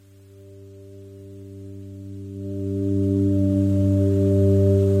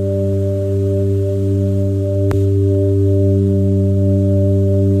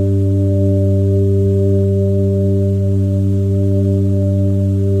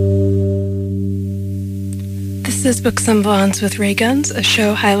This is Books and Bonds with Ray Guns, a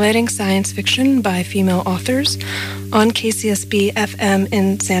show highlighting science fiction by female authors on KCSB FM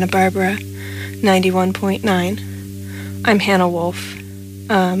in Santa Barbara, 91.9. I'm Hannah Wolf.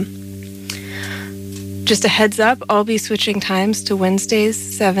 Just a heads up, I'll be switching times to Wednesdays,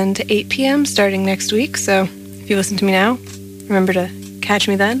 7 to 8 p.m. starting next week, so if you listen to me now, remember to catch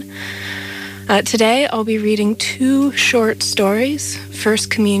me then. Today, I'll be reading two short stories,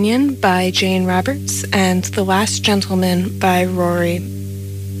 First Communion by Jane Roberts and The Last Gentleman by Rory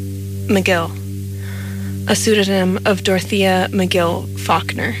McGill, a pseudonym of Dorothea McGill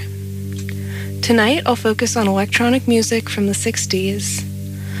Faulkner. Tonight, I'll focus on electronic music from the 60s.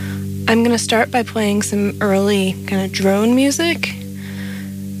 I'm going to start by playing some early kind of drone music.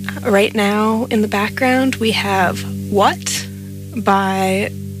 Right now, in the background, we have What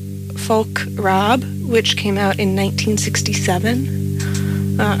by Folk Rob, which came out in 1967.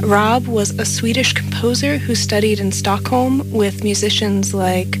 Rob was a Swedish composer who studied in Stockholm with musicians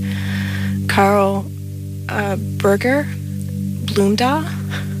like Carl Berger, Blomda,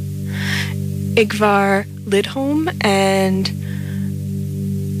 Ingvar Lidholm, and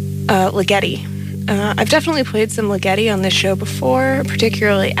Ligeti. I've definitely played some Ligeti on this show before,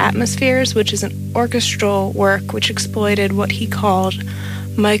 particularly Atmospheres, which is an orchestral work which exploited what he called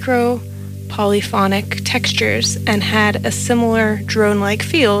micro-polyphonic textures and had a similar drone-like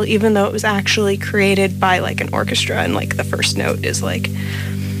feel, even though it was actually created by like an orchestra, and like the first note is like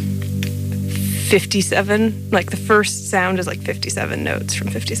 57, like the first sound is like 57 notes from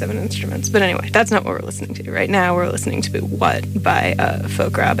 57 instruments. But anyway, that's not what we're listening to. Right now we're listening to What by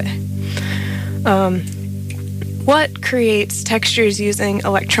Folk Rabe. What creates textures using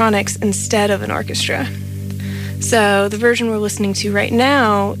electronics instead of an orchestra? So the version we're listening to right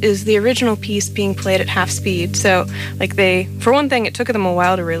now is the original piece being played at half speed. So like for one thing, it took them a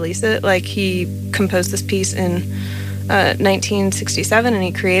while to release it. Like he composed this piece in 1967 and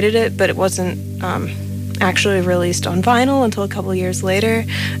he created it, but it wasn't actually released on vinyl until a couple years later.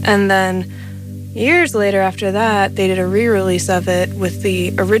 And then years later after that, they did a re-release of it with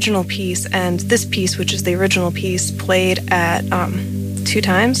the original piece and this piece, which is the original piece, played at 2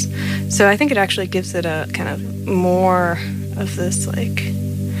 times. So I think it actually gives it a kind of more of this like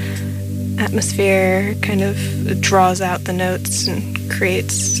atmosphere, kind of draws out the notes and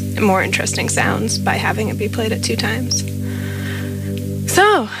creates more interesting sounds by having it be played at 2 times.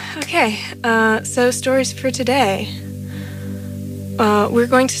 So, okay, so stories for today. We're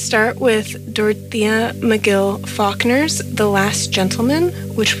going to start with Dorothea McGill Faulkner's The Last Gentleman,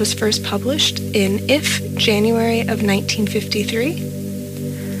 which was first published in If, January of 1953.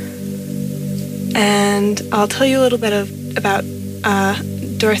 And I'll tell you a little bit about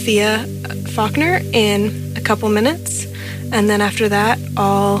Dorothea Faulkner in a couple minutes, and then after that,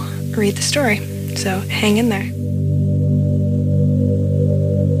 I'll read the story. So hang in there.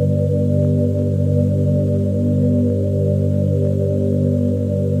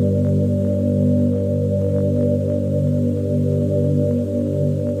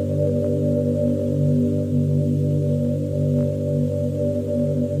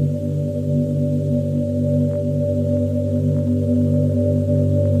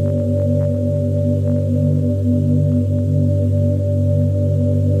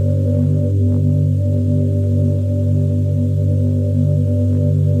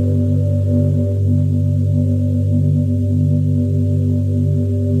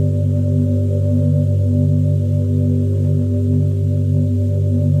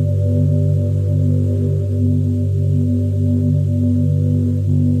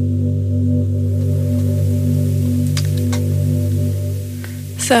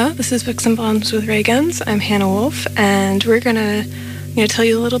 So, this is Books and Bonds with Ray Guns. I'm Hannah Wolf, and I'm gonna tell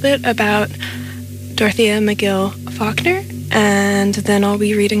you a little bit about Dorothea McGill Faulkner, and then I'll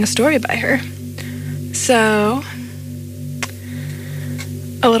be reading a story by her. So,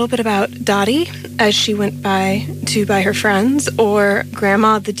 a little bit about Dottie, as she went by her friends, or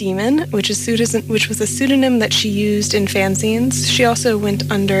Grandma the Demon, which was a pseudonym that she used in fanzines. She also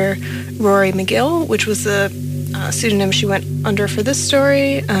went under Rory McGill, which was a pseudonym she went under for this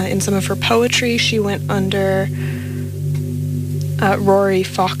story. In some of her poetry, she went under Rory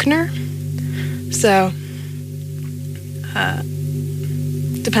Faulkner. So,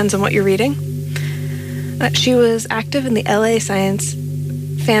 depends on what you're reading. She was active in the LA Science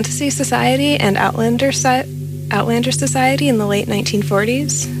Fantasy Society and Outlander Society in the late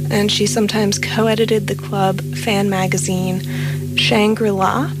 1940s, and she sometimes co-edited the club fan magazine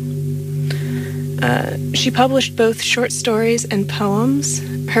Shangri-La. She published both short stories and poems.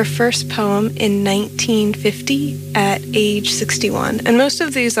 Her first poem in 1950 at age 61. And most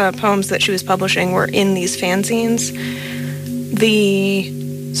of these poems that she was publishing were in these fanzines.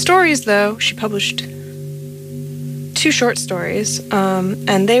 The stories, though, she published 2 short stories,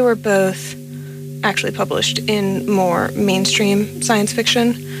 and they were both actually published in more mainstream science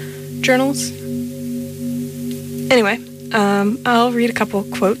fiction journals. Anyway, I'll read a couple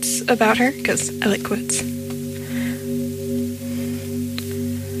quotes about her, because I like quotes.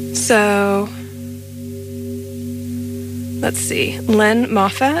 So, let's see. Len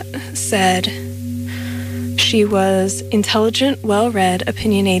Moffat said, "She was intelligent, well-read,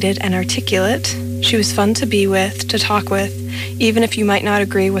 opinionated, and articulate. She was fun to be with, to talk with, even if you might not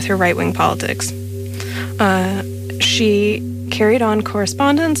agree with her right-wing politics." She carried on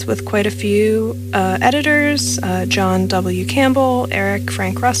correspondence with quite a few editors, John W. Campbell, Eric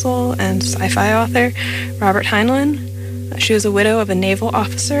Frank Russell, and sci-fi author Robert Heinlein. She was a widow of a naval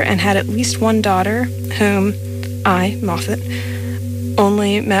officer and had at least one daughter, whom I, Moffat,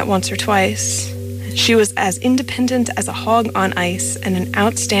 only met once or twice. She was as independent as a hog on ice and an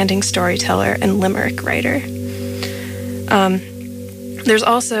outstanding storyteller and limerick writer. There's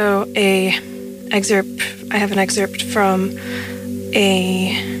also I have an excerpt from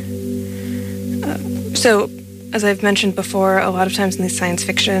so as I've mentioned before, a lot of times in these science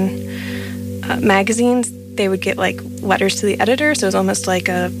fiction magazines, they would get like letters to the editor, so it was almost like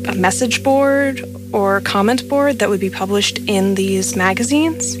a message board or comment board that would be published in these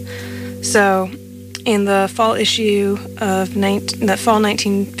magazines. So in the fall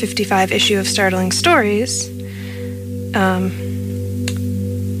 1955 issue of Startling Stories,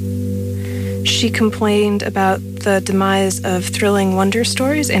 she complained about the demise of thrilling wonder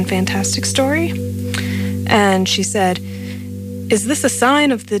stories and fantastic story. And she said, "Is this a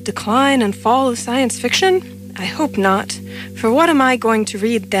sign of the decline and fall of science fiction? I hope not. For what am I going to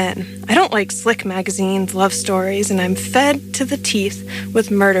read then? I don't like slick magazines, love stories, and I'm fed to the teeth with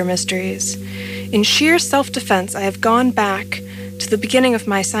murder mysteries. In sheer self-defense, I have gone back to the beginning of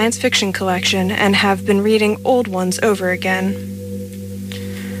my science fiction collection and have been reading old ones over again."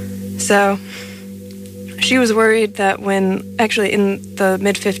 So she was worried that when, actually in the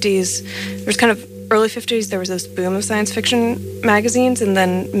mid-50s, there was kind of early 50s, there was this boom of science fiction magazines, and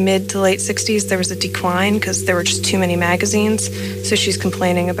then mid to late 60s, there was a decline because there were just too many magazines. So she's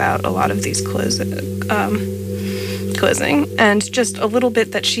complaining about a lot of these closing. And just a little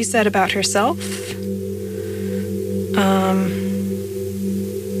bit that she said about herself.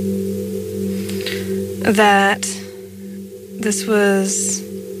 That this was...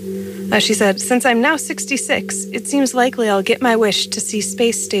 she said, "Since I'm now 66, it seems likely I'll get my wish to see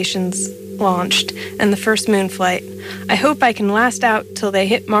space stations launched and the first moon flight. I hope I can last out till they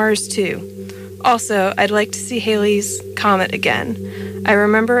hit Mars too. Also, I'd like to see Halley's Comet again. I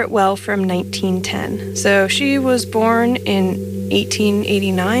remember it well from 1910. So she was born in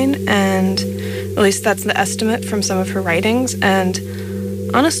 1889, and at least that's the estimate from some of her writings. And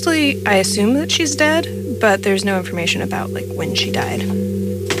honestly, I assume that she's dead, but there's no information about like when she died.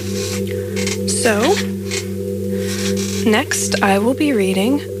 So, next I will be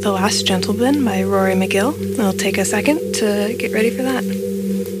reading The Last Gentleman by Rory McGill. I'll take a second to get ready for that.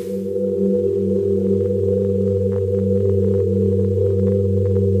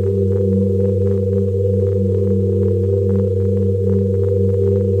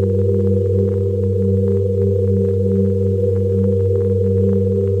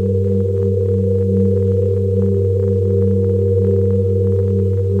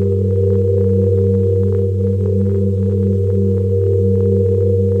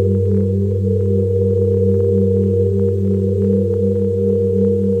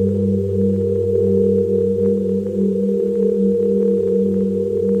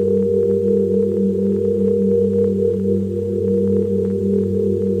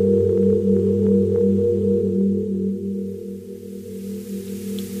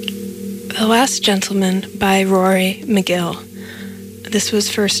 The Last Gentleman by Rory McGill. This was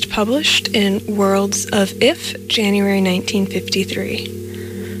first published in Worlds of If, January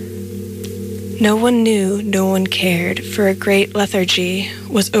 1953. No one knew, no one cared, for a great lethargy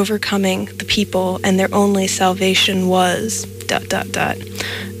was overcoming the people, and their only salvation was...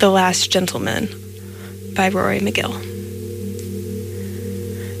 The Last Gentleman by Rory McGill.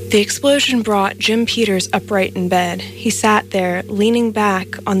 The explosion brought Jim Peters upright in bed. He sat there, leaning back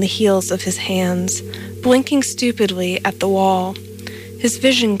on the heels of his hands, blinking stupidly at the wall. His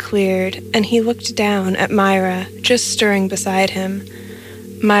vision cleared, and he looked down at Myra, just stirring beside him.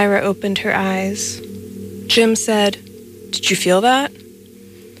 Myra opened her eyes. Jim said, "Did you feel that?"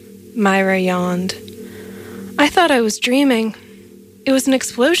 Myra yawned. I thought I was dreaming. It was an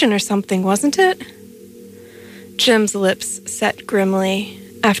explosion or something, wasn't it? Jim's lips set grimly.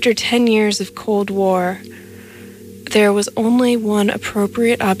 After 10 years of Cold War, there was only one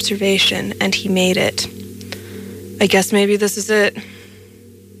appropriate observation, and he made it. I guess maybe this is it.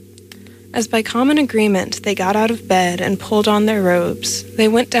 As by common agreement, they got out of bed and pulled on their robes. They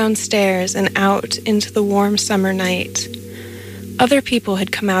went downstairs and out into the warm summer night. Other people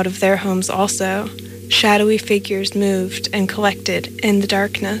had come out of their homes also. Shadowy figures moved and collected in the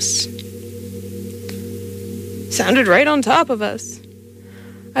darkness. Sounded right on top of us.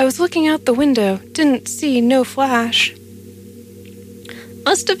 I was looking out the window, didn't see no flash.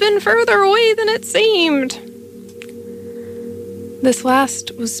 Must have been further away than it seemed. This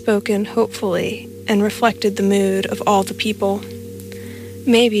last was spoken hopefully and reflected the mood of all the people.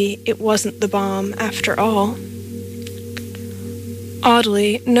 Maybe it wasn't the bomb after all.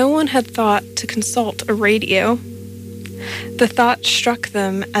 Oddly, no one had thought to consult a radio. The thought struck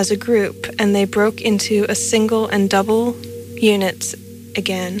them as a group, and they broke into a single and double units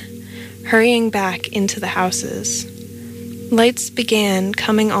again, hurrying back into the houses. Lights began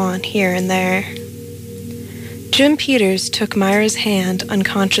coming on here and there. Jim Peters took Myra's hand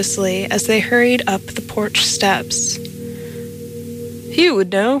unconsciously as they hurried up the porch steps. Hugh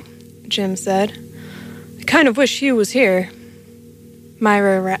would know, Jim said. I kind of wish Hugh was here.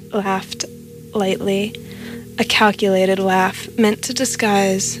 Myra laughed lightly, a calculated laugh meant to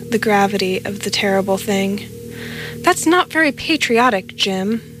disguise the gravity of the terrible thing. That's not very patriotic,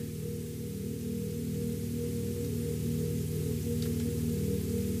 Jim.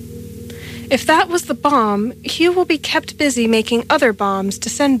 If that was the bomb, Hugh will be kept busy making other bombs to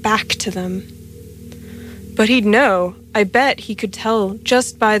send back to them. But he'd know. I bet he could tell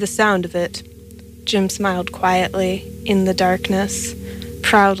just by the sound of it. Jim smiled quietly in the darkness,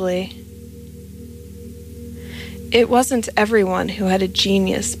 proudly. It wasn't everyone who had a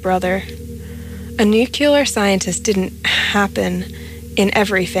genius, brother. A nuclear scientist didn't happen in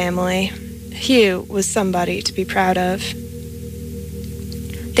every family. Hugh was somebody to be proud of.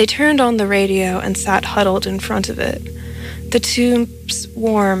 They turned on the radio and sat huddled in front of it. The tubes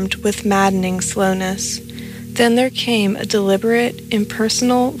warmed with maddening slowness. Then there came a deliberate,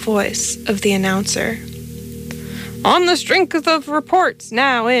 impersonal voice of the announcer. On the strength of reports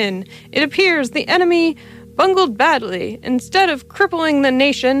now in, it appears the enemy bungled badly. Instead of crippling the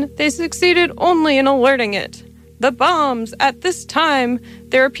nation, they succeeded only in alerting it. The bombs, at this time,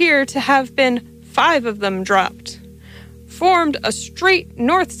 there appear to have been 5 of them dropped, formed a straight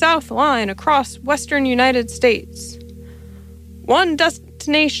north-south line across western United States. One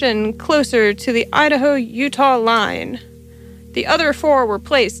destination closer to the Idaho-Utah line. The other 4 were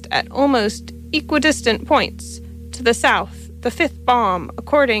placed at almost equidistant points to the south. The 5th bomb,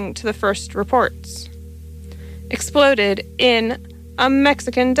 according to the first reports, exploded in a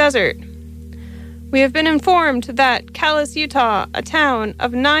Mexican desert. We have been informed that Calais, Utah, a town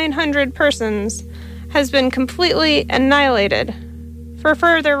of 900 persons, has been completely annihilated. For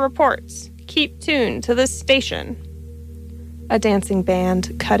further reports, keep tuned to this station. A dancing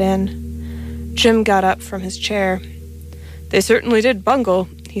band cut in. Jim got up from his chair. They certainly did bungle,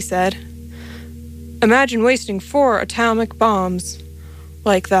 he said. Imagine wasting 4 atomic bombs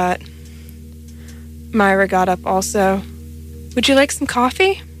like that. Myra got up also. Would you like some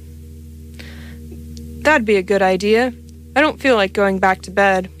coffee? That'd be a good idea. I don't feel like going back to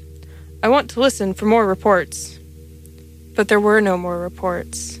bed. I want to listen for more reports. But there were no more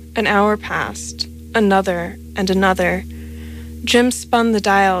reports. An hour passed. Another and another. Jim spun the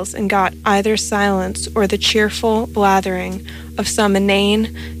dials and got either silence or the cheerful blathering of some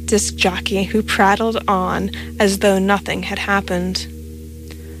inane disc jockey who prattled on as though nothing had happened.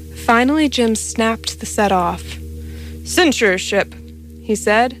 Finally, Jim snapped the set off. Censorship, he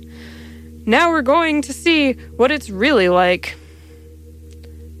said. Now we're going to see what it's really like.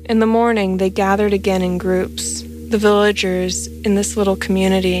 In the morning, they gathered again in groups, the villagers in this little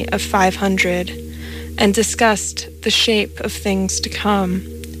community of 500, and discussed the shape of things to come,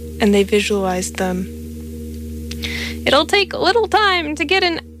 and they visualized them. It'll take a little time to get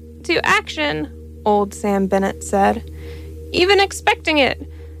into action, old Sam Bennett said. Even expecting it.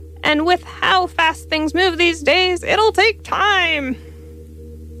 And with how fast things move these days, it'll take time.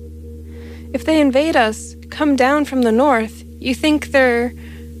 If they invade us, come down from the north, you think their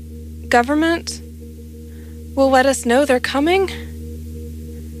government will let us know they're coming?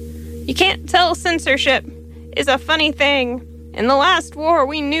 You can't tell. Censorship is a funny thing. In the last war,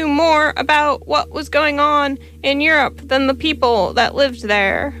 we knew more about what was going on in Europe than the people that lived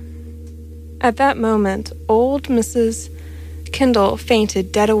there. At that moment, old Mrs. Kendall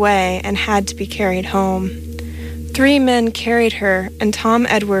fainted dead away and had to be carried home. 3 men carried her, and Tom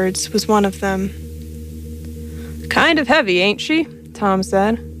Edwards was one of them. "Kind of heavy, ain't she?" Tom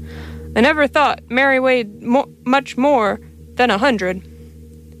said. "I never thought Mary weighed much more than 100.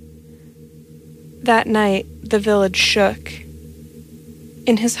 That night, the village shook.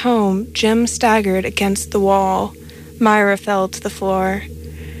 In his home, Jim staggered against the wall. Myra fell to the floor.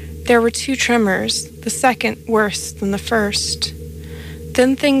 There were 2 tremors, the second worse than the first.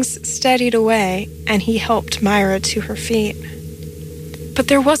 Then things steadied away, and he helped Myra to her feet. "But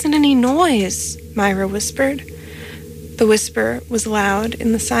there wasn't any noise," Myra whispered. The whisper was loud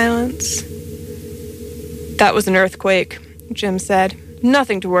in the silence. "That was an earthquake," Jim said.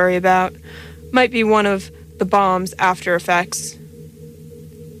 "Nothing to worry about. Might be one of the bomb's after effects."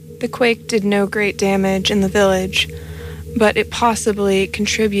 The quake did no great damage in the village, but it possibly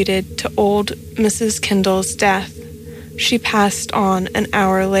contributed to old Mrs. Kendall's death. She passed on an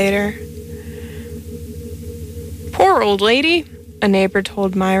hour later. "Poor old lady," a neighbor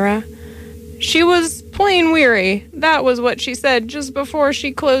told Myra. "She was plain weary. That was what she said just before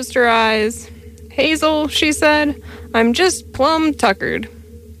she closed her eyes. 'Hazel,' she said, 'I'm just plumb tuckered.'"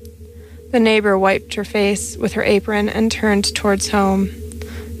 The neighbor wiped her face with her apron and turned towards home.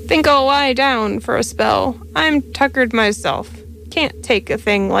 "Think I'll lie down for a spell. I'm tuckered myself. Can't take a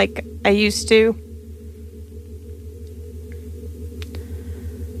thing like I used to."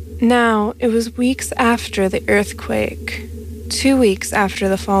 Now, it was weeks after the earthquake, 2 weeks after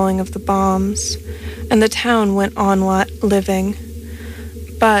the falling of the bombs, and the town went on living.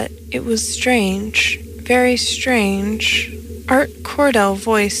 But it was strange, very strange. Art Cordell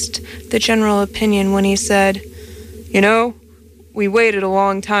voiced the general opinion when he said, "You know, we waited a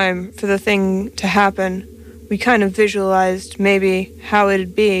long time for the thing to happen. We kind of visualized maybe how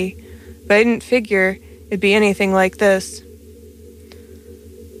it'd be, but I didn't figure it'd be anything like this."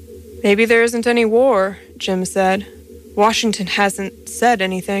 "Maybe there isn't any war," Jim said. "Washington hasn't said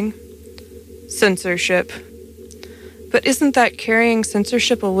anything." "Censorship." "But isn't that carrying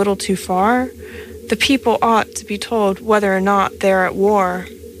censorship a little too far? The people ought to be told whether or not they're at war."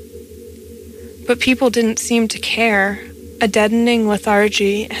 But people didn't seem to care. A deadening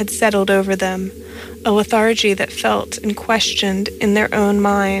lethargy had settled over them, a lethargy that felt and questioned in their own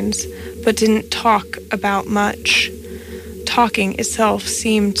minds, but didn't talk about much. Talking itself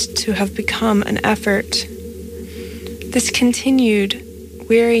seemed to have become an effort. This continued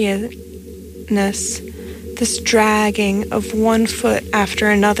weariness, this dragging of one foot after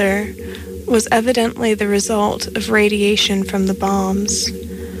another, was evidently the result of radiation from the bombs.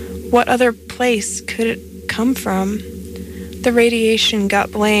 What other place could it come from? The radiation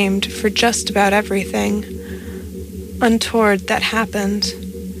got blamed for just about everything untoward that happened.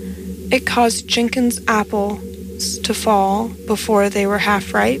 It caused Jenkins' apples to fall before they were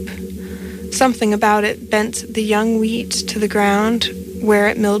half ripe. Something about it bent the young wheat to the ground where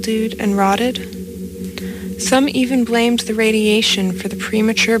it mildewed and rotted. Some even blamed the radiation for the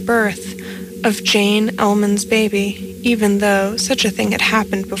premature birth of Jane Ellman's baby, even though such a thing had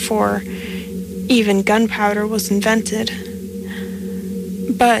happened before even gunpowder was invented.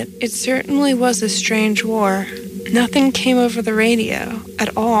 But it certainly was a strange war. Nothing came over the radio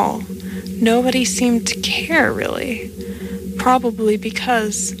at all. Nobody seemed to care, really. Probably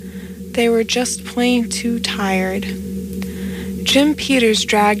because they were just plain too tired. Jim Peters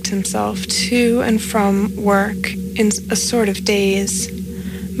dragged himself to and from work in a sort of daze.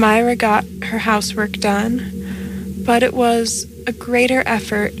 Myra got her housework done, but it was a greater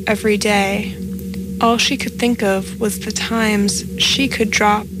effort every day. All she could think of was the times she could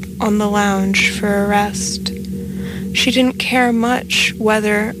drop on the lounge for a rest. She didn't care much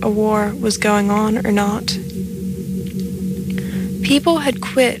whether a war was going on or not. People had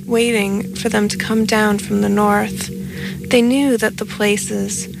quit waiting for them to come down from the north. They knew that the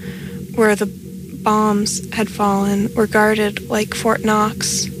places where the bombs had fallen were guarded like Fort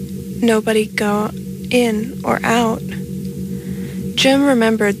Knox. Nobody go in or out. Jim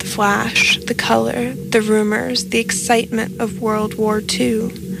remembered the flash, the color, the rumors, the excitement of World War II,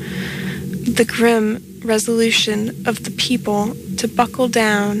 the grim resolution of the people to buckle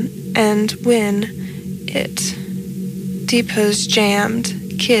down and win it. Depots jammed,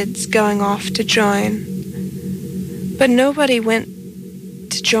 kids going off to join. But nobody went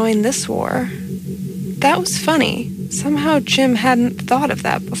to join this war. That was funny. Somehow Jim hadn't thought of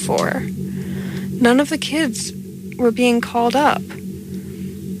that before. None of the kids were being called up.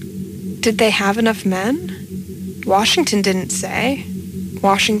 Did they have enough men? Washington didn't say.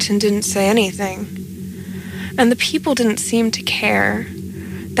 Washington didn't say anything. And the people didn't seem to care.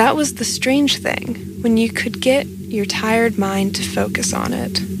 That was the strange thing. When you could get your tired mind to focus on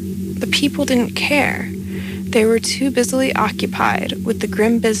it. The people didn't care. They were too busily occupied with the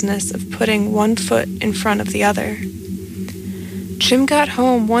grim business of putting one foot in front of the other. Jim got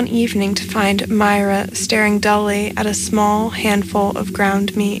home one evening to find Myra staring dully at a small handful of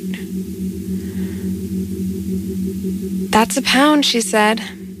ground meat. "That's a pound," she said.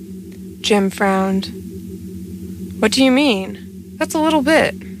 Jim frowned. "What do you mean? That's a little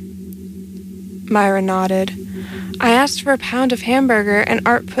bit." Myra nodded. "I asked for a pound of hamburger and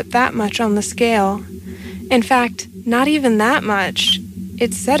Art put that much on the scale. In fact, not even that much.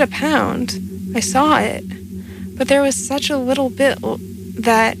 It said a pound. I saw it. But there was such a little bit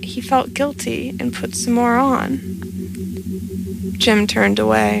that he felt guilty and put some more on." Jim turned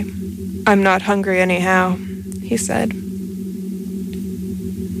away. "I'm not hungry anyhow," he said.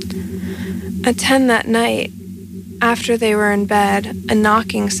 At 10 that night, after they were in bed, a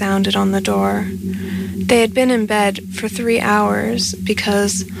knocking sounded on the door. They had been in bed for 3 hours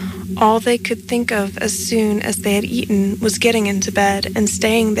because all they could think of as soon as they had eaten was getting into bed and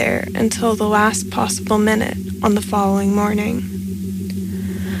staying there until the last possible minute on the following morning.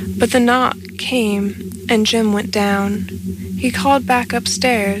 But the knock came, and Jim went down. He called back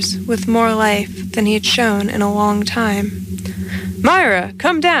upstairs with more life than he had shown in a long time. "Myra,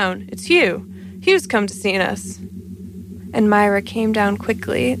 come down. It's Hugh. Hugh's come to see us." And Myra came down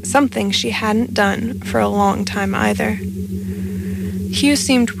quickly, something she hadn't done for a long time either. Hugh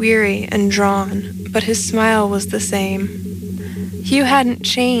seemed weary and drawn, but his smile was the same. Hugh hadn't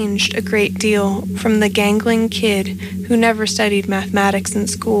changed a great deal from the gangling kid who never studied mathematics in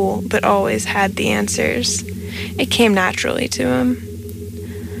school but always had the answers. It came naturally to him.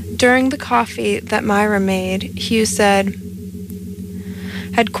 During the coffee that Myra made, Hugh said,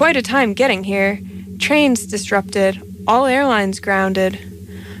 "Had quite a time getting here. Trains disrupted, all airlines grounded.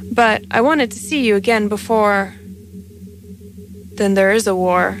 But I wanted to see you again before—" "Then there is a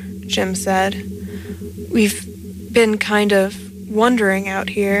war," Jim said. "We've been kind of wondering out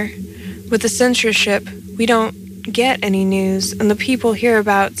here. With the censorship, we don't get any news, and the people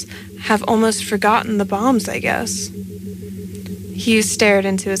hereabouts have almost forgotten the bombs, I guess." Hugh stared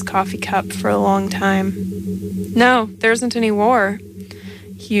into his coffee cup for a long time. "No, there isn't any war."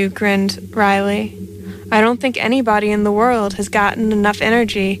 Hugh grinned wryly. "I don't think anybody in the world has gotten enough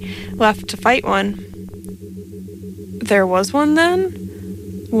energy left to fight one." "There was one then?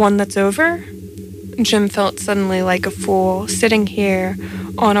 One that's over?" Jim felt suddenly like a fool, sitting here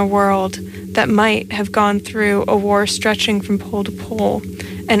on a world that might have gone through a war stretching from pole to pole,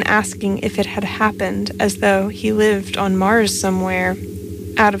 and asking if it had happened, as though he lived on Mars somewhere,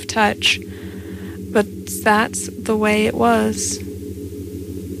 out of touch. But that's the way it was.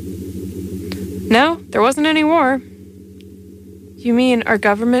 "No, there wasn't any war." "You mean our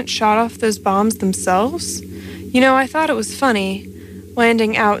government shot off those bombs themselves? You know, I thought it was funny,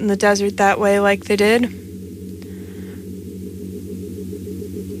 landing out in the desert that way like they did."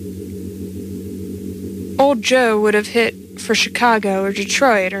 "Old Joe would have hit for Chicago or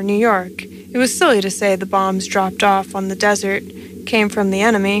Detroit or New York. It was silly to say the bombs dropped off on the desert came from the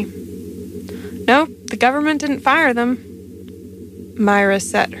enemy." "No, the government didn't fire them." Myra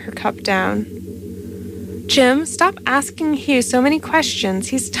set her cup down. "Jim, stop asking Hugh so many questions.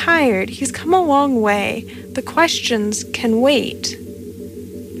 He's tired. He's come a long way. The questions can wait."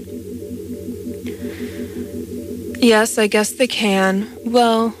 "Yes, I guess they can.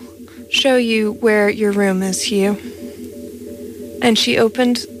 Well, show you where your room is, Hugh." And she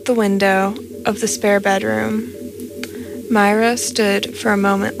opened the window of the spare bedroom. Myra stood for a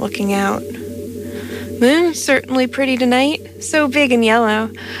moment looking out. "Moon's certainly pretty tonight. So big and yellow.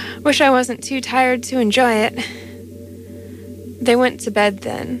 Wish I wasn't too tired to enjoy it." They went to bed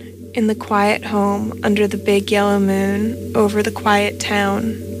then, in the quiet home under the big yellow moon over the quiet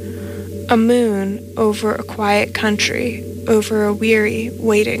town. A moon over a quiet country, over a weary,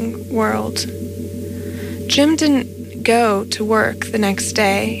 waiting world. Jim didn't go to work the next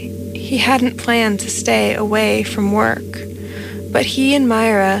day. He hadn't planned to stay away from work. But he and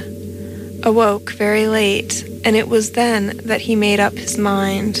Myra awoke very late, and it was then that he made up his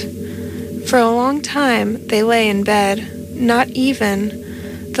mind. For a long time they lay in bed, not even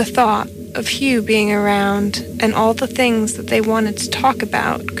the thought of Hugh being around and all the things that they wanted to talk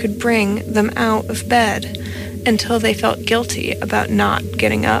about could bring them out of bed until they felt guilty about not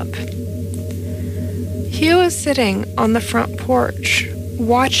getting up. Hugh was sitting on the front porch,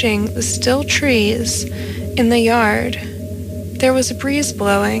 watching the still trees in the yard. There was a breeze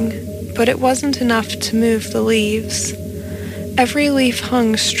blowing, but it wasn't enough to move the leaves. Every leaf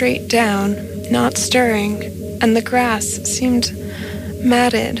hung straight down, not stirring, and the grass seemed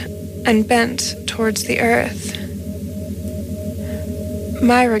matted and bent towards the earth.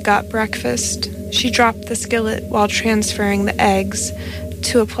 Myra got breakfast. She dropped the skillet while transferring the eggs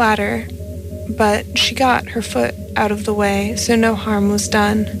to a platter, but she got her foot out of the way, so no harm was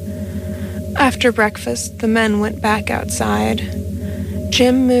done. After breakfast, the men went back outside.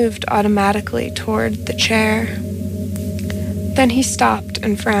 Jim moved automatically toward the chair. Then he stopped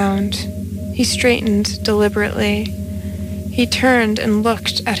and frowned. He straightened deliberately. He turned and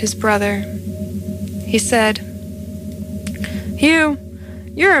looked at his brother. He said, "Hugh,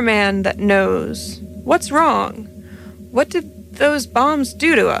 you're a man that knows. What's wrong? What did those bombs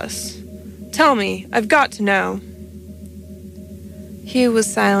do to us? Tell me, I've got to know." Hugh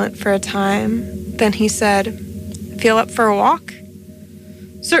was silent for a time. Then he said, "Feel up for a walk?"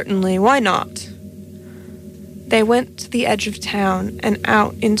 "Certainly, why not?" They went to the edge of town and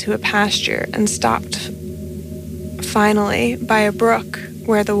out into a pasture and stopped finally by a brook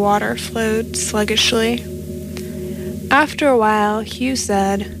where the water flowed sluggishly. After a while, Hugh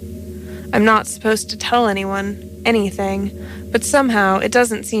said, "I'm not supposed to tell anyone anything, but somehow it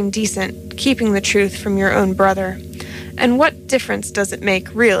doesn't seem decent keeping the truth from your own brother. And what difference does it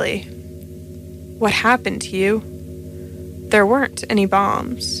make, really?" "What happened to you?" "There weren't any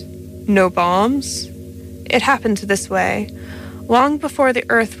bombs." "No bombs?" "It happened this way. Long before the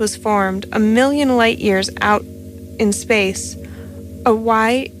Earth was formed, 1,000,000 light years out in space, a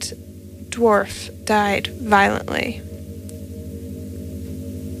white dwarf died violently."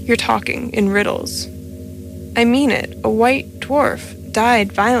 "You're talking in riddles." "I mean it. A white dwarf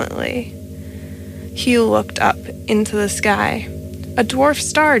died violently." Hugh looked up into the sky. "A dwarf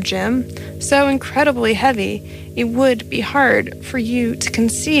star, Jim, so incredibly heavy it would be hard for you to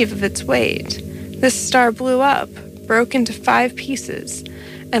conceive of its weight. This star blew up, broke into 5 pieces,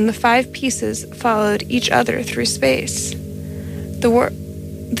 and the 5 pieces followed each other through space.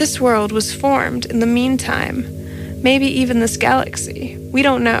 This world was formed in the meantime, maybe even this galaxy. We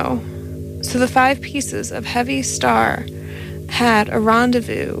don't know. So the 5 pieces of heavy star had a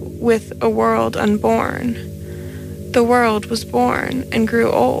rendezvous with a world unborn. The world was born and grew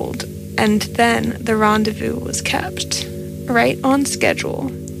old, and then the rendezvous was kept, right on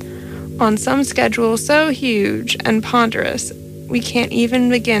schedule. On some schedule so huge and ponderous we can't even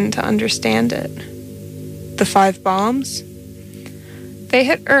begin to understand it." "The 5 bombs?" "They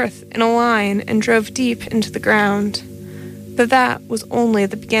hit Earth in a line and drove deep into the ground. But that was only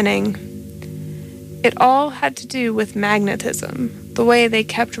the beginning. It all had to do with magnetism, the way they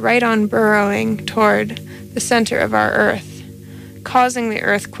kept right on burrowing toward the center of our Earth, causing the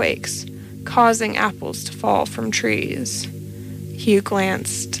earthquakes, causing apples to fall from trees." Hugh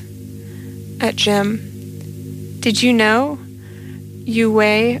glanced at Jim. "Did you know you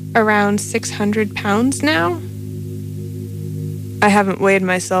weigh around 600 pounds now?" "I haven't weighed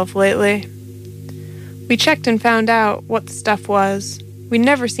myself lately." "We checked and found out what the stuff was. We'd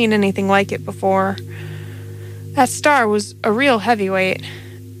never seen anything like it before. That star was a real heavyweight,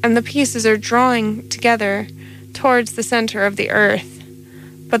 and the pieces are drawing together towards the center of the Earth.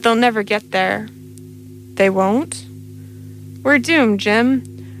 But they'll never get there." "They won't?" "We're doomed, Jim.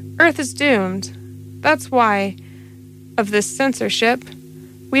 Earth is doomed. That's why of this censorship.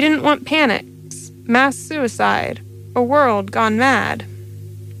 We didn't want panics, mass suicide, a world gone mad."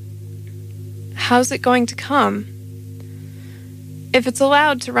 "How's it going to come?" "If it's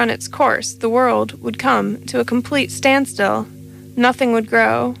allowed to run its course, the world would come to a complete standstill. Nothing would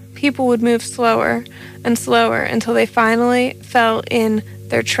grow. People would move slower and slower until they finally fell in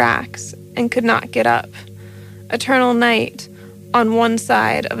their tracks and could not get up. Eternal night on one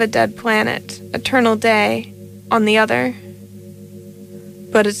side of a dead planet, eternal day on the other."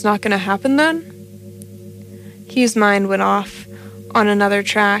 "But it's not going to happen then?" Hugh's mind went off on another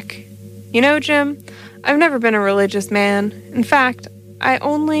track. "You know, Jim, I've never been a religious man. In fact, I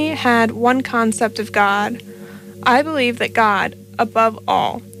only had one concept of God. I believe that God, above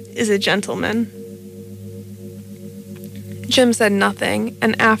all, is a gentleman." Jim said nothing,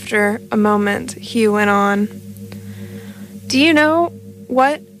 and after a moment, Hugh went on. "Do you know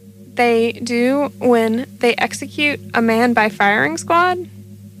what they do when they execute a man by firing squad?"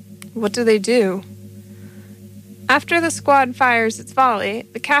 "What do they do?" "After the squad fires its volley,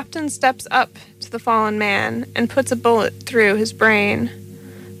 the captain steps up to the fallen man and puts a bullet through his brain.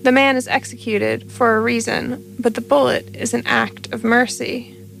 The man is executed for a reason, but the bullet is an act of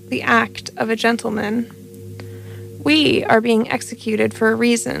mercy, the act of a gentleman. We are being executed for a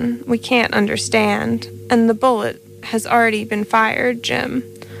reason we can't understand, and the bullet has already been fired, Jim.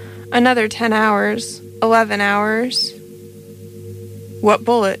 Another 10 hours, 11 hours. "What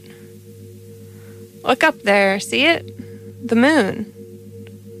bullet?" "Look up there, see it? The moon."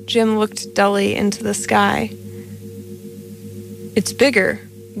 Jim looked dully into the sky. It's bigger,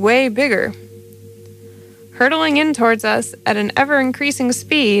 way bigger, hurtling in towards us at an ever-increasing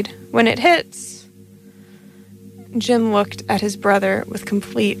speed. When it hits... Jim looked at his brother with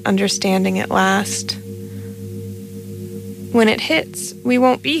complete understanding at last. When it hits, we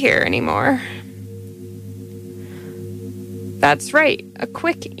won't be here anymore. That's right, a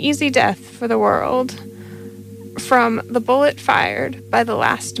quick, easy death for the world. From the bullet fired by the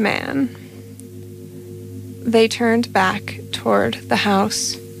last man. They turned back toward the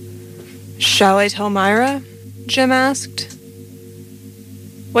house. Shall I tell Myra? Jim asked.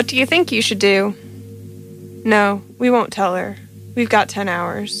 What do you think you should do? No, we won't tell her. We've got 10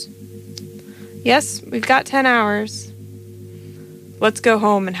 hours. Yes, we've got 10 hours. Let's go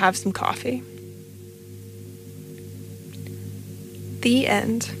home and have some coffee. The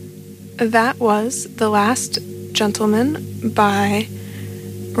end. That was The Last Gentleman by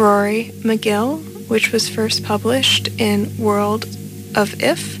Rory McGill, which was first published in World of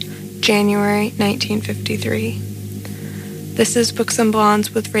If, January 1953. This is Books and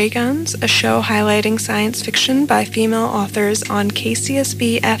Blondes with Ray Guns, a show highlighting science fiction by female authors on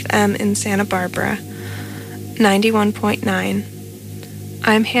KCSB FM in Santa Barbara, 91.9.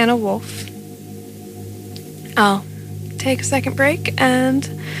 I'm Hannah Wolf. I'll take a second break, and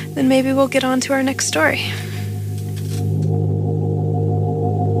then maybe we'll get on to our next story.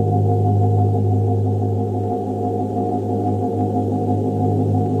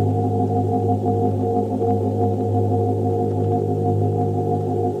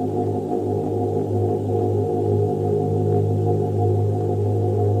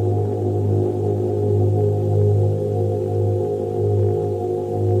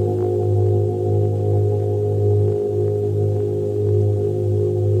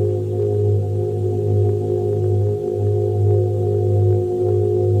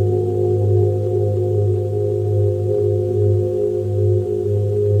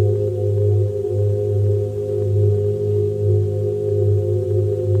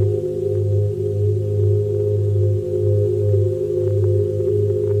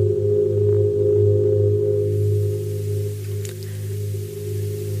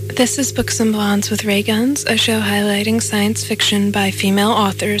 This is Books and Blondes with Ray Guns, a show highlighting science fiction by female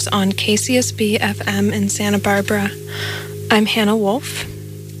authors on KCSB FM in Santa Barbara. I'm Hannah Wolf.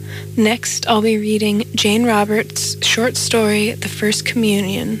 Next, I'll be reading Jane Roberts' short story, The First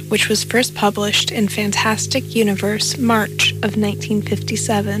Communion, which was first published in Fantastic Universe, March of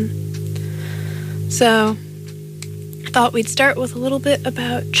 1957. So, I thought we'd start with a little bit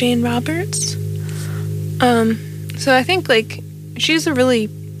about Jane Roberts. So I think, she's a really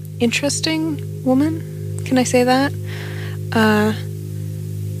interesting woman. Can I say that?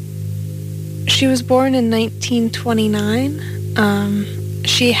 She was born in 1929.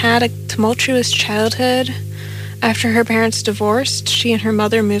 She had a tumultuous childhood. After her parents divorced, she and her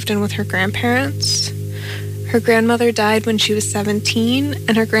mother moved in with her grandparents. Her grandmother died when she was 17,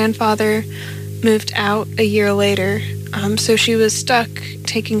 and her grandfather moved out a year later. So she was stuck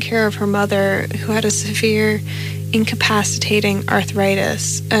taking care of her mother, who had a severe, incapacitating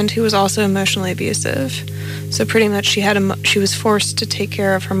arthritis, and who was also emotionally abusive. So pretty much she was forced to take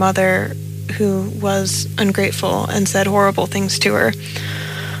care of her mother, who was ungrateful and said horrible things to her.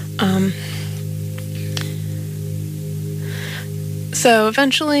 So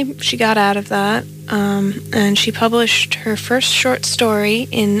eventually she got out of that, and she published her first short story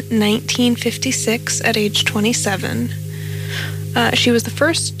in 1956 at age 27. She was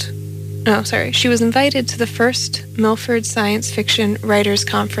invited to the first Milford Science Fiction Writers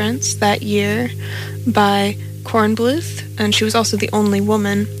Conference that year by Kornbluth, and she was also the only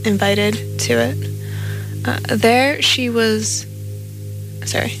woman invited to it.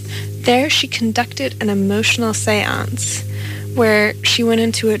 There she conducted an emotional seance where she went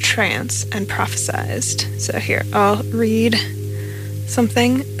into a trance and prophesized. So here, I'll read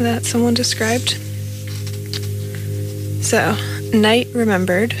something that someone described. So, night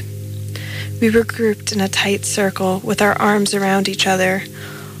remembered. We were grouped in a tight circle with our arms around each other.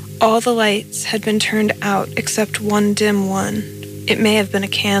 All the lights had been turned out except one dim one. It may have been a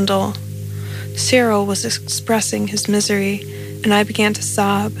candle. Cyril was expressing his misery, and I began to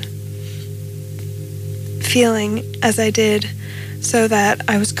sob, feeling, as I did, so that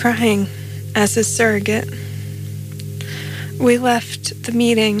I was crying as his surrogate. We left the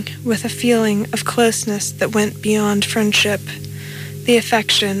meeting with a feeling of closeness that went beyond friendship. The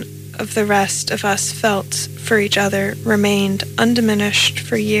affection of the rest of us felt for each other remained undiminished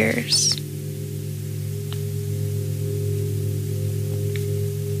for years.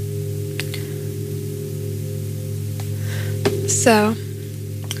 So,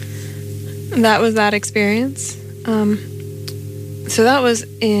 that was that experience. So that was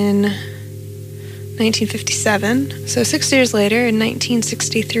in 1957. So 6 years later, in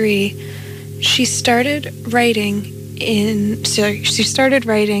 1963, she started writing The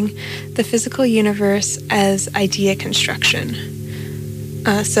Physical Universe as Idea Construction.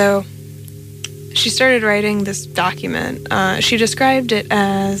 So she started writing this document. She described it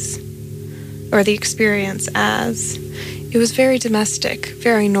as, or the experience as, it was very domestic,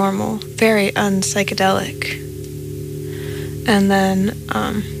 very normal, very unpsychedelic. And then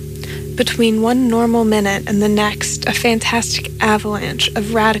between one normal minute and the next, a fantastic avalanche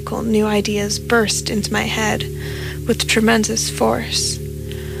of radical new ideas burst into my head with tremendous force.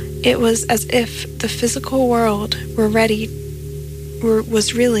 It was as if the physical world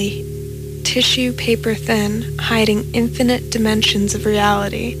was really tissue paper thin, hiding infinite dimensions of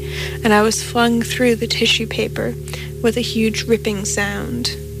reality, and I was flung through the tissue paper with a huge ripping sound.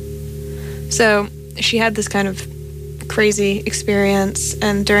 So she had this kind of crazy experience,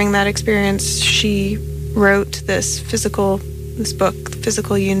 and during that experience she wrote this book, The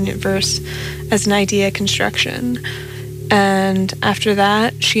Physical Universe as an Idea Construction. And after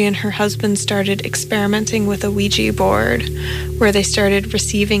that, she and her husband started experimenting with a Ouija board where they started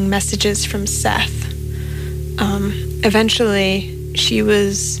receiving messages from Seth. Eventually, she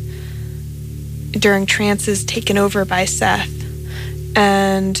was, during trances, taken over by Seth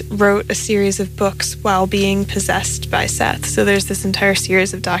and wrote a series of books while being possessed by Seth. So there's this entire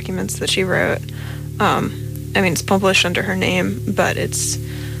series of documents that she wrote. It's published under her name, but it's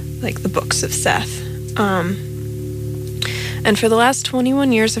like the books of Seth. And for the last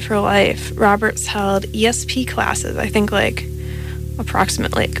 21 years of her life, Roberts held ESP classes, I think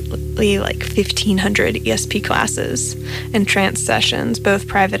approximately 1,500 ESP classes and trance sessions, both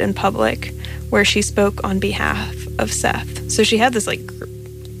private and public, where she spoke on behalf of Seth. So she had this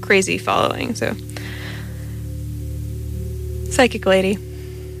crazy following. So psychic lady.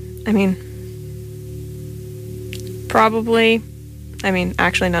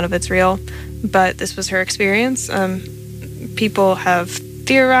 Actually none of it's real, but this was her experience. People have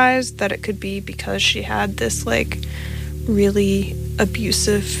theorized that it could be because she had this really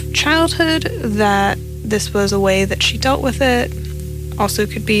abusive childhood, that this was a way that she dealt with it. Also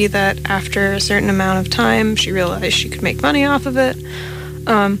could be that after a certain amount of time she realized she could make money off of it.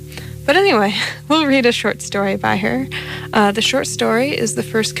 But anyway, we'll read a short story by her. The short story is The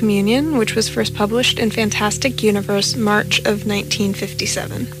First Communion, which was first published in Fantastic Universe, March of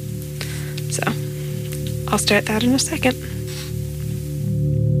 1957. So I'll start that in a second.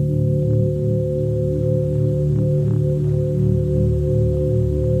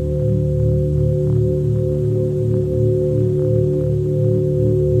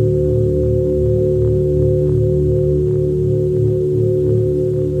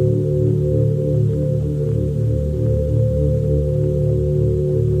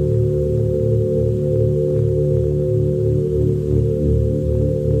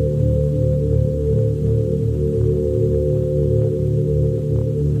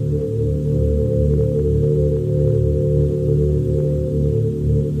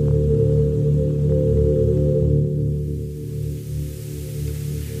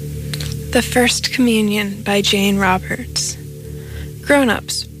 The First Communion by Jane Roberts.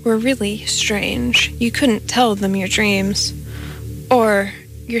 Grown-ups were really strange. You couldn't tell them your dreams or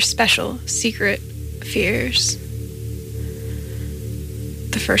your special secret fears.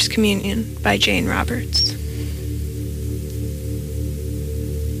 The First Communion by Jane Roberts.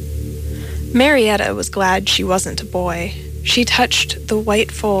 Marietta was glad she wasn't a boy. She touched the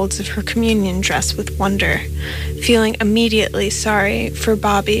white folds of her communion dress with wonder, feeling immediately sorry for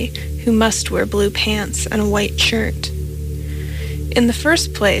Bobby, who must wear blue pants and a white shirt. In the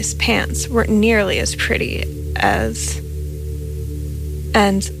first place, pants weren't nearly as pretty as...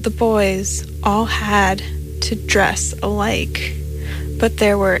 and the boys all had to dress alike, but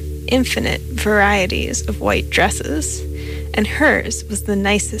there were infinite varieties of white dresses, and hers was the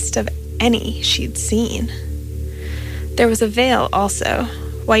nicest of any she'd seen. There was a veil also,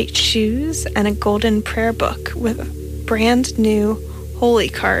 white shoes, and a golden prayer book with brand new holy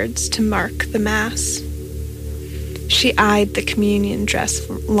cards to mark the Mass. She eyed the communion dress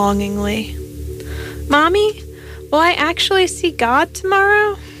longingly. "Mommy, will I actually see God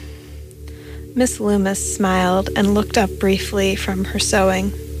tomorrow?" Miss Loomis smiled and looked up briefly from her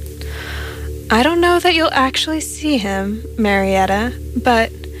sewing. "I don't know that you'll actually see him, Marietta,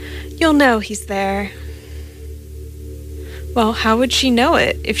 but you'll know he's there." Well, how would she know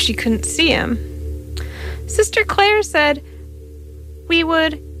it if she couldn't see him? "Sister Claire said we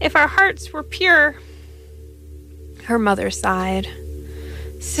would if our hearts were pure." Her mother sighed.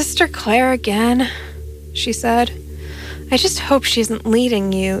 "Sister Claire again," she said. I just hope she isn't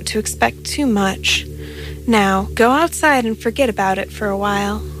leading you to expect too much. Now, go outside and forget about it for a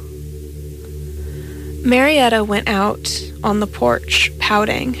while. Marietta went out on the porch,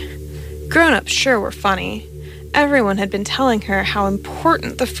 pouting. Grown-ups sure were funny. Everyone had been telling her how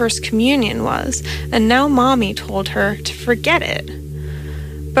important the First Communion was, and now Mommy told her to forget it.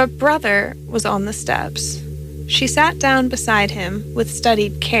 But Brother was on the steps. She sat down beside him with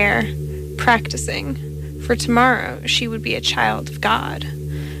studied care, practicing. For tomorrow she would be a child of God,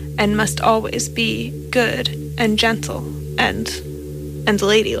 and must always be good and gentle and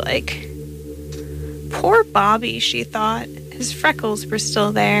ladylike. Poor Bobby, she thought. His freckles were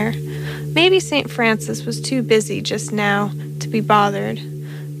still there. Maybe St. Francis was too busy just now to be bothered,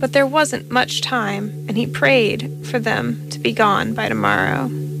 but there wasn't much time, and he prayed for them to be gone by tomorrow.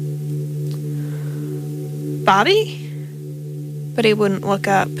 Bobby? But he wouldn't look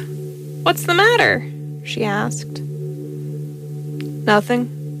up. What's the matter? She asked. Nothing.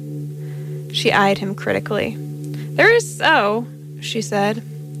 She eyed him critically. There is so, she said.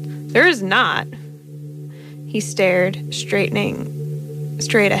 There is not. He stared, straight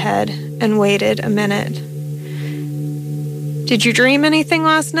ahead, and waited a minute. Did you dream anything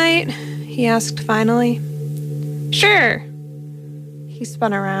last night? He asked finally. Sure. He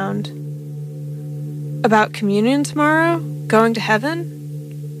spun around. About communion tomorrow? Going to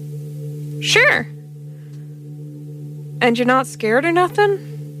heaven? Sure. And you're not scared or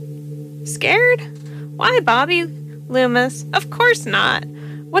nothing? Scared? Why, Bobby Loomis? Of course not.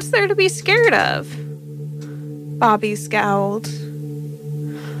 What's there to be scared of? Bobby scowled.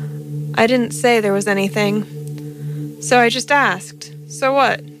 I didn't say there was anything, so I just asked. So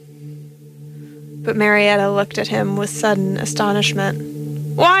what? But Marietta looked at him with sudden astonishment.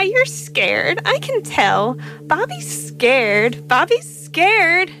 Why, you're scared. I can tell. Bobby's scared. Bobby's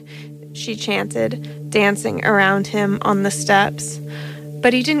scared, she chanted, dancing around him on the steps.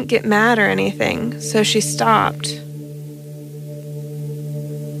 But he didn't get mad or anything, so she stopped.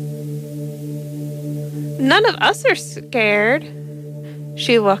 None of us are scared.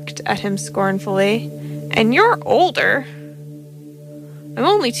 She looked at him scornfully. And you're older. I'm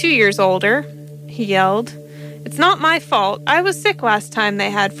only 2 years older, he yelled. It's not my fault. I was sick last time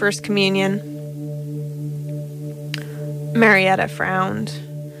they had First Communion. Marietta frowned.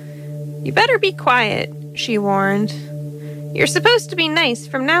 You better be quiet, she warned. You're supposed to be nice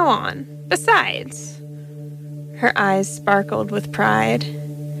from now on. Besides, her eyes sparkled with pride,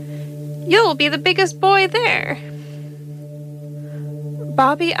 you'll be the biggest boy there.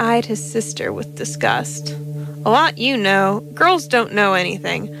 Bobby eyed his sister with disgust. A lot you know. Girls don't know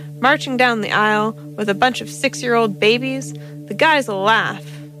anything. Marching down the aisle with a bunch of 6-year-old babies, the guys will laugh.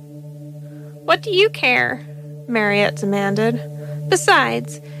 What do you care? Mariette demanded.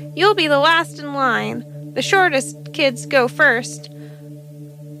 Besides, you'll be the last in line. The shortest kids go first.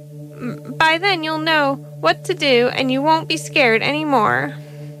 By then you'll know what to do and you won't be scared anymore.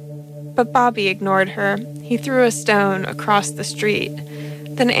 But Bobby ignored her. He threw a stone across the street,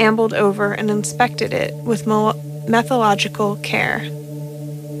 then ambled over and inspected it with methodological care.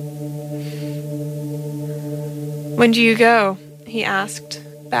 When do you go? He asked,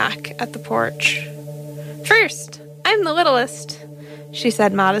 back at the porch. First, I'm the littlest, she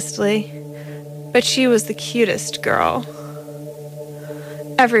said modestly. But she was the cutest girl.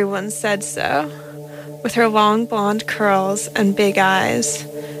 Everyone said so, with her long blonde curls and big eyes.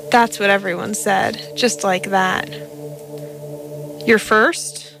 That's what everyone said, just like that. You're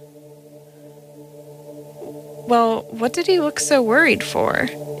first? Well, what did he look so worried for?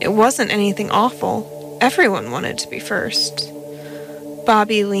 It wasn't anything awful. Everyone wanted to be first.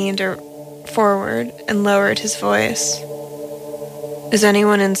 Bobby leaned forward and lowered his voice. Is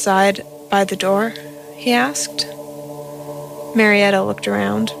anyone inside by the door? He asked. Marietta looked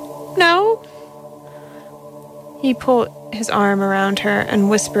around. No. He pulled his arm around her and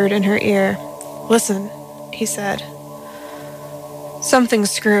whispered in her ear. Listen, he said. Something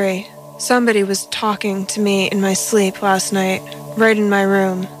screwy. Somebody was talking to me in my sleep last night, right in my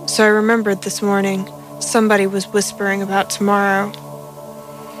room, so I remembered this morning. Somebody was whispering about tomorrow.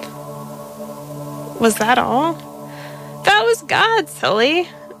 Was that all? That was God, silly,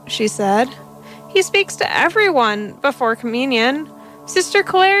 she said. He speaks to everyone before communion. Sister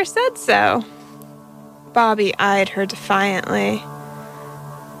Claire said so. Bobby eyed her defiantly.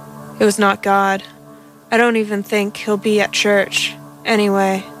 It was not God. I don't even think he'll be at church.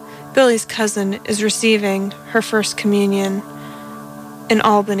 Anyway, Billy's cousin is receiving her first communion in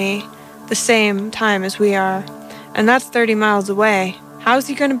Albany the same time as we are, and that's 30 miles away. How's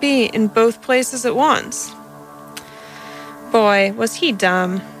he going to be in both places at once? Boy, was he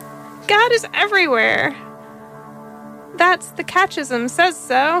dumb. God is everywhere. That's the catechism says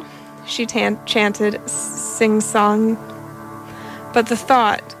so, she chanted sing-song. But the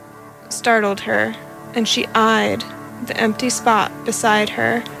thought startled her, and she eyed the empty spot beside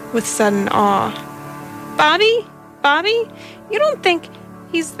her with sudden awe. Bobby? Bobby? You don't think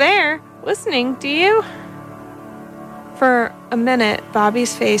he's there listening, do you? For a minute,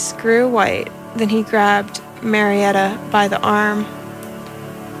 Bobby's face grew white. Then he grabbed Marietta by the arm.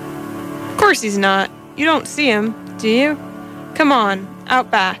 Of course he's not. You don't see him, do you? Come on, out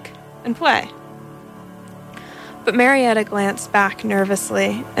back, and play. But Marietta glanced back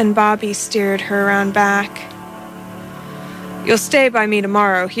nervously, and Bobby steered her around back. You'll stay by me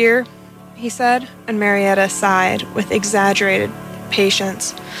tomorrow, hear? He said, and Marietta sighed with exaggerated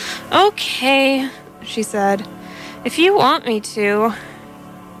patience. Okay, she said, if you want me to.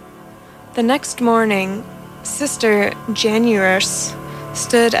 The next morning, Sister Januarius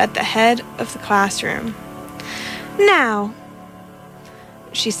stood at the head of the classroom. Now,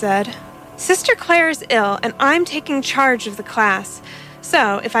 she said, Sister Claire is ill, and I'm taking charge of the class.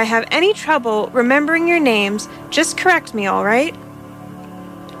 So, if I have any trouble remembering your names, just correct me, all right?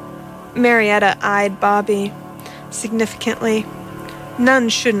 Marietta eyed Bobby significantly. None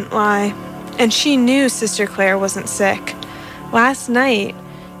shouldn't lie, and she knew Sister Claire wasn't sick. Last night,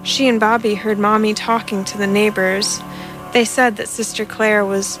 she and Bobby heard Mommy talking to the neighbors. They said that Sister Claire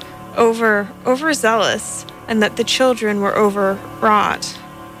was overzealous and that the children were overwrought.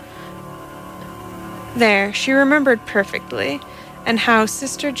 There, she remembered perfectly, and how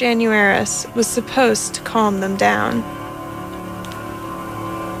Sister Januarius was supposed to calm them down.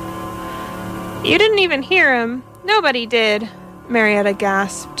 You didn't even hear him. Nobody did, Marietta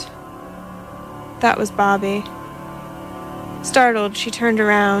gasped. That was Bobby. Startled, she turned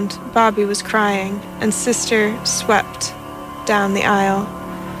around. Bobby was crying, and Sister swept down the aisle.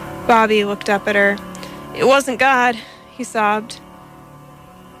 Bobby looked up at her. It wasn't God, he sobbed.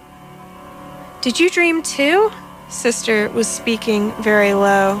 Did you dream too? Sister was speaking very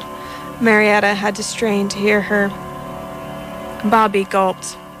low. Marietta had to strain to hear her. Bobby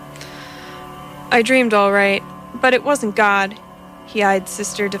gulped. I dreamed all right, but it wasn't God, he eyed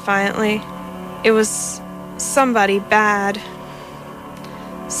Sister defiantly. It was somebody bad.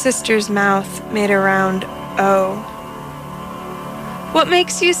 Sister's mouth made a round O. What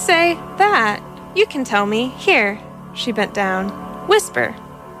makes you say that? You can tell me. Here. She bent down. Whisper.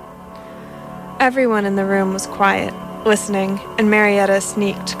 Everyone in the room was quiet, listening, and Marietta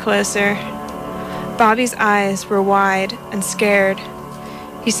sneaked closer. Bobby's eyes were wide and scared.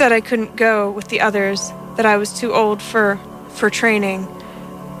 He said I couldn't go with the others, that I was too old for training.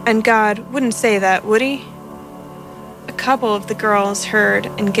 And God wouldn't say that, would he? A couple of the girls heard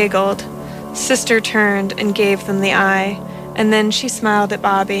and giggled. Sister turned and gave them the eye, and then she smiled at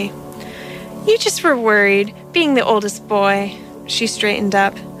Bobby. You just were worried, being the oldest boy. She straightened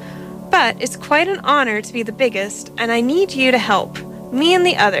up. But it's quite an honor to be the biggest, and I need you to help. Me and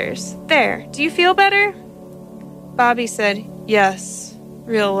the others. There, do you feel better? Bobby said, yes,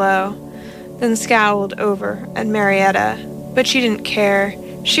 real low, then scowled over at Marietta, but she didn't care.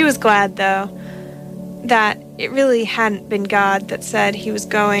 She was glad, though, that it really hadn't been God that said he was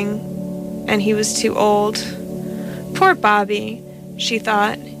going, and he was too old. Poor Bobby, she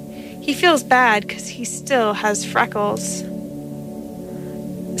thought. He feels bad because he still has freckles.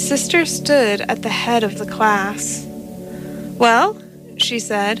 Sister stood at the head of the class. Well, she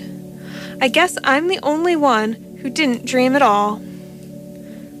said, I guess I'm the only one who didn't dream at all.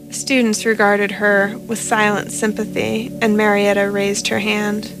 The students regarded her with silent sympathy, and Marietta raised her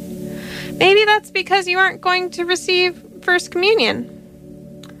hand. Maybe that's because you aren't going to receive First Communion.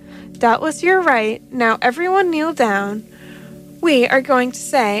 Doubtless you're right. Now everyone kneel down. We are going to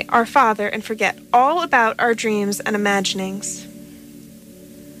say our Father and forget all about our dreams and imaginings.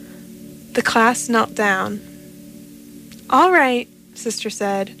 The class knelt down. All right, Sister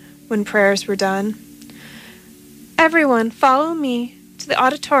said, when prayers were done. Everyone, follow me to the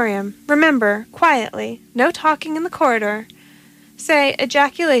auditorium. Remember, quietly, no talking in the corridor. Say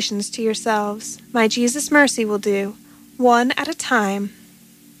ejaculations to yourselves. My Jesus mercy will do, one at a time.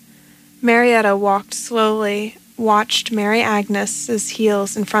 Marietta walked slowly, watched Mary Agnes's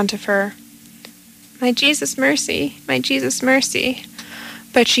heels in front of her. My Jesus mercy, my Jesus mercy.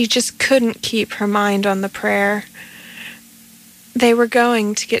 But she just couldn't keep her mind on the prayer. They were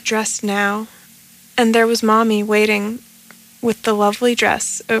going to get dressed now, and there was Mommy waiting with the lovely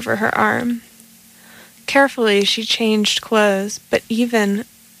dress over her arm. Carefully she changed clothes, but even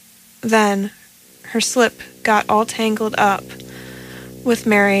then her slip got all tangled up with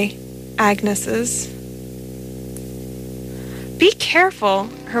Mary Agnes's. Be careful,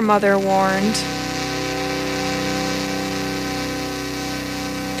 her mother warned.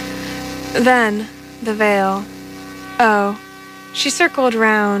 Then the veil. Oh, she circled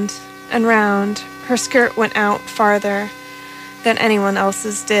round and round. Her skirt went out farther than anyone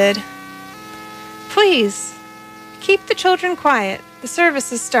else's did. Please, keep the children quiet. The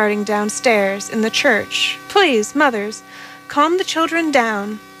service is starting downstairs in the church. Please, mothers, calm the children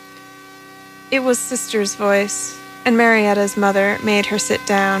down. It was Sister's voice, and Marietta's mother made her sit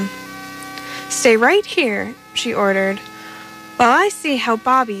down. Stay right here, she ordered, while I see how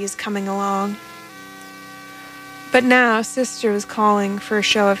Bobby is coming along. But now Sister was calling for a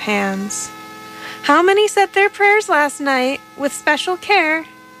show of hands. How many said their prayers last night with special care?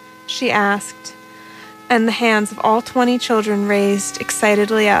 She asked, and the hands of all 20 children raised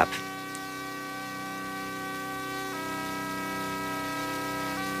excitedly up.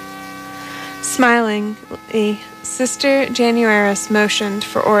 Smilingly, Sister Januaris motioned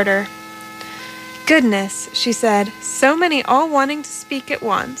for order. Goodness, she said, so many all wanting to speak at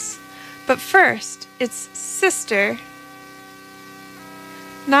once. But first, it's Sister,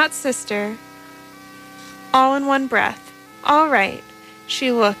 not Sister, all in one breath. All right,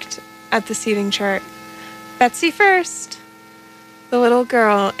 she looked at the seating chart. Betsy first. The little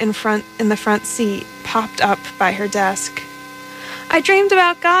girl in the front seat popped up by her desk. I dreamed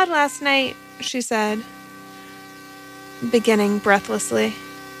about God last night, she said, beginning breathlessly.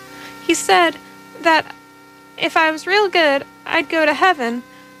 He said that if I was real good, I'd go to heaven.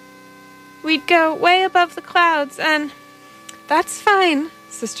 We'd go way above the clouds, and that's fine,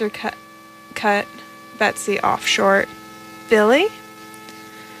 Sister cut Betsy off short. Billy?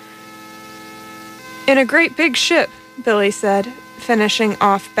 In a great big ship, Billy said, finishing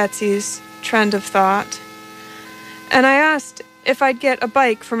off Betsy's trend of thought. And I asked if I'd get a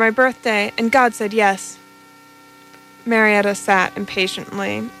bike for my birthday, and God said yes. Marietta sat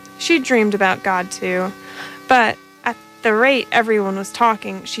impatiently. She dreamed about God too, but at the rate everyone was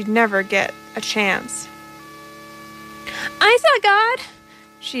talking, she'd never get a chance. I saw God,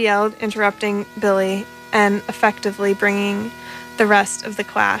 she yelled, interrupting Billy and effectively bringing the rest of the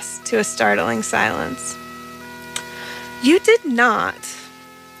class to a startling silence. You did not.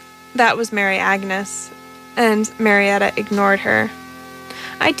 That was Mary Agnes, and Marietta ignored her.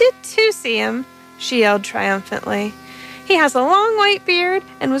 I did too see him, she yelled triumphantly. He has a long white beard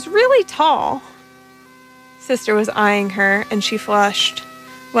and was really tall. Sister was eyeing her, and she flushed.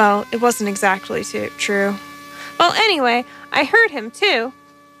 Well, it wasn't exactly true. Well, anyway, I heard him too,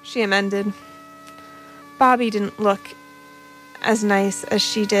 she amended. Bobby didn't look as nice as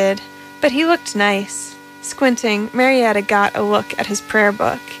she did, but he looked nice. Squinting, Marietta got a look at his prayer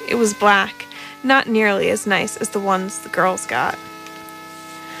book. It was black, not nearly as nice as the ones the girls got.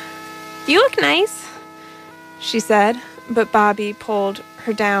 You look nice, she said, but Bobby pulled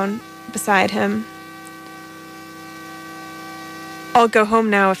her down beside him. I'll go home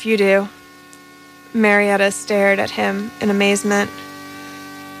now if you do. Marietta stared at him in amazement.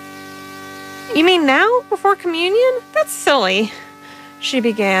 You mean now, before communion? That's silly, she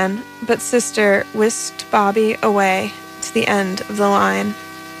began, but Sister whisked Bobby away to the end of the line.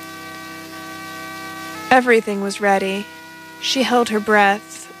 Everything was ready. She held her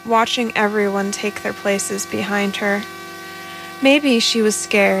breath, watching everyone take their places behind her. Maybe she was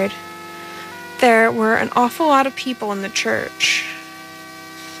scared. There were an awful lot of people in the church.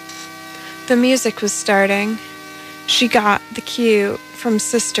 The music was starting. She got the cue from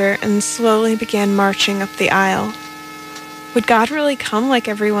Sister and slowly began marching up the aisle. Would God really come like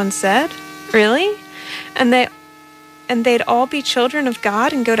everyone said? Really? And they'd all be children of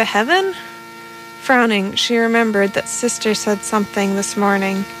God and go to heaven? Frowning, she remembered that Sister said something this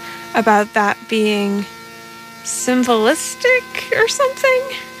morning about that being symbolistic or something.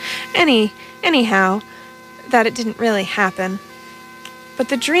 Anyhow, that it didn't really happen. But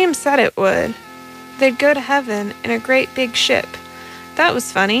the dream said it would. They'd go to heaven in a great big ship. That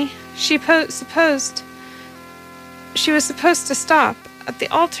was funny. She was supposed to stop at the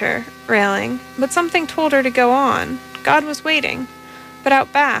altar railing, but something told her to go on. God was waiting, but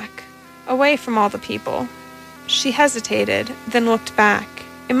out back, away from all the people. She hesitated, then looked back.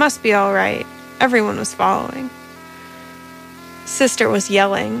 It must be all right. Everyone was following. Sister was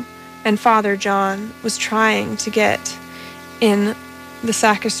yelling, and Father John was trying to get in the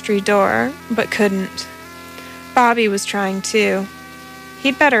sacristy door, but couldn't. Bobby was trying too.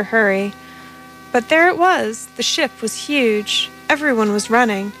 He'd better hurry. But there it was. The ship was huge. Everyone was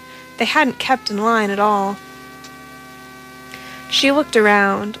running. They hadn't kept in line at all. She looked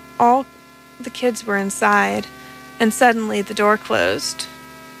around. All the kids were inside, and suddenly the door closed.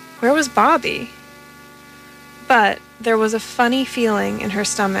 Where was Bobby? But there was a funny feeling in her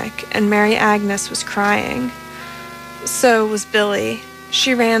stomach, and Mary Agnes was crying. So was Billy,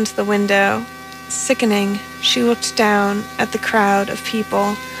 She ran to the window. Sickening, she looked down at the crowd of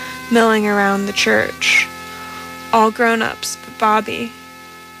people milling around the church. All grown-ups but Bobby.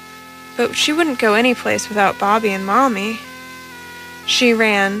 But she wouldn't go anyplace without Bobby and Mommy. She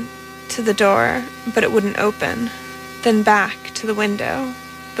ran to the door, but it wouldn't open. Then back to the window,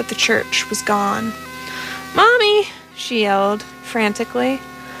 but the church was gone. "Mommy!" she yelled frantically.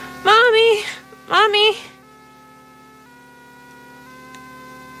 "Mommy! Mommy!"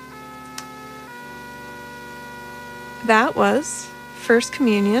 That was First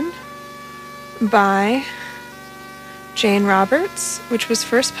Communion by Jane Roberts, which was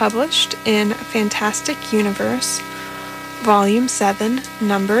first published in Fantastic Universe, Volume 7,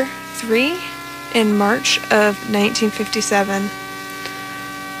 Number 3, in March of 1957.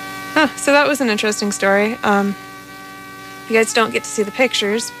 So that was an interesting story. You guys don't get to see the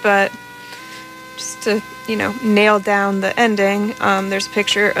pictures, but just to, nail down the ending, there's a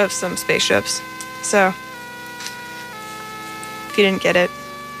picture of some spaceships. So if you didn't get it,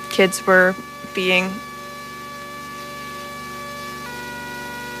 kids were being,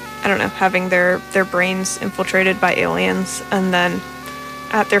 having their brains infiltrated by aliens, and then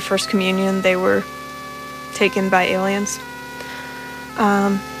at their first communion they were taken by aliens.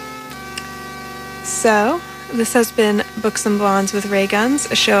 So this has been Books and Blondes with Ray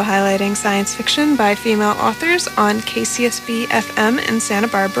Guns, a show highlighting science fiction by female authors on KCSB FM in Santa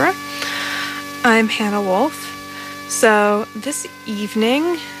Barbara. I'm Hannah Wolf. So this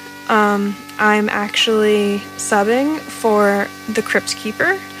evening, I'm actually subbing for The Crypt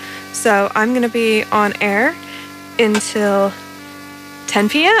Keeper. So I'm going to be on air until 10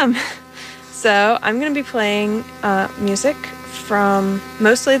 p.m. So I'm going to be playing music from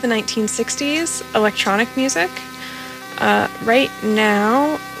mostly the 1960s, electronic music. Right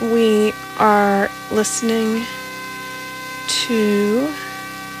now, we are listening to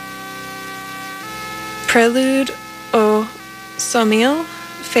Prelude au Sommeil,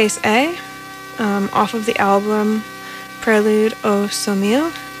 Face A, off of the album Prelude au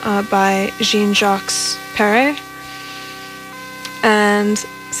Sommeil by Jean-Jacques Perret. And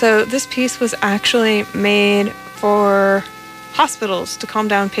so this piece was actually made for hospitals to calm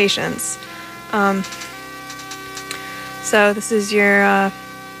down patients. So this is your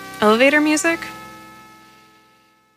elevator music.